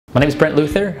My name is Brent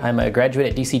Luther. I'm a graduate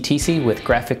at DCTC with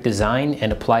graphic design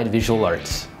and applied visual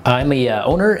arts. I'm a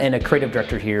owner and a creative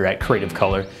director here at Creative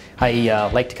Color. I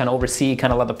like to kind of oversee a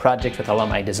lot of the projects with a lot of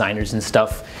my designers and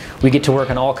stuff. We get to work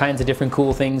on all kinds of different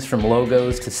cool things, from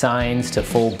logos to signs to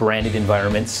full branded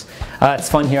environments. It's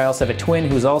fun here. I also have a twin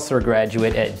who's also a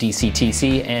graduate at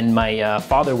DCTC, and my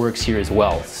father works here as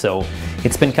well. So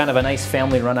it's been kind of a nice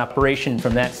family run operation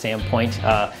from that standpoint.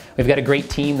 We've got a great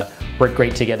team, work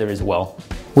great together as well.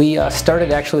 We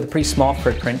started actually with a pretty small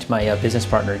footprint. My business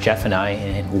partner Jeff and I,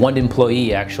 and one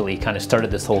employee actually kind of started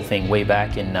this whole thing way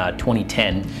back in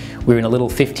 2010. We were in a little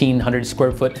 1,500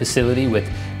 square foot facility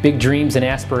with big dreams and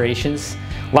aspirations.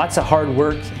 Lots of hard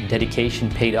work and dedication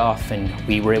paid off, and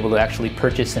we were able to actually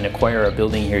purchase and acquire our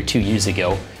building here 2 years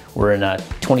ago. We're in a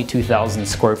 22,000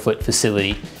 square foot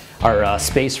facility. Our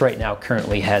space right now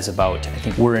currently has about, I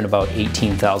think we're in about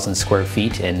 18,000 square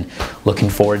feet, and looking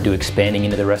forward to expanding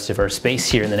into the rest of our space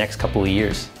here in the next couple of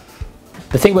years.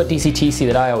 The thing about DCTC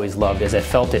that I always loved is I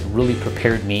felt it really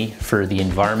prepared me for the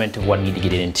environment of what I need to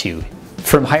get into.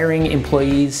 From hiring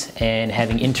employees and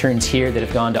having interns here that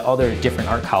have gone to other different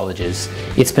art colleges,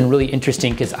 it's been really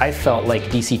interesting because I felt like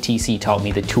DCTC taught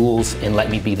me the tools and let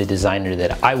me be the designer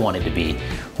that I wanted to be.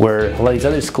 Where a lot of these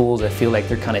other schools, I feel like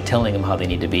they're kind of telling them how they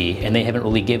need to be, and they haven't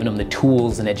really given them the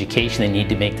tools and education they need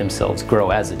to make themselves grow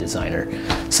as a designer.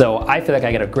 So I feel like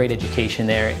I got a great education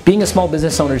there. Being a small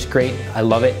business owner is great. I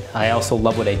love it. I also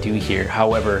love what I do here.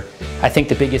 However, I think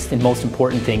the biggest and most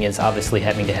important thing is obviously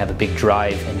having to have a big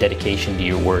drive and dedication to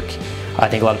your work. I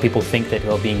think a lot of people think that,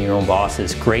 well, being your own boss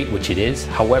is great, which it is.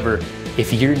 However,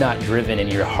 if you're not driven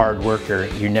and you're a hard worker,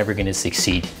 you're never going to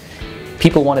succeed.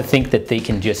 People want to think that they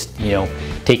can just,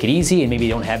 take it easy and maybe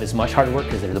don't have as much hard work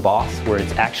because they're the boss, where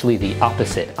it's actually the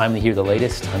opposite. I'm here the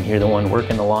latest, I'm here the one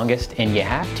working the longest, and you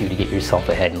have to get yourself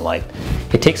ahead in life.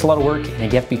 It takes a lot of work,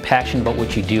 and you have to be passionate about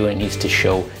what you do, and it needs to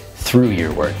show through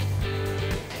your work.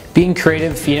 Being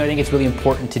creative, I think it's really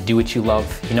important to do what you love.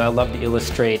 I love to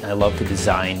illustrate, I love to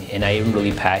design, and I am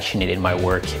really passionate in my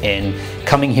work. And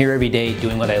coming here every day,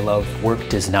 doing what I love, work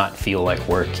does not feel like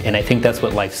work. And I think that's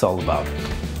what life's all about.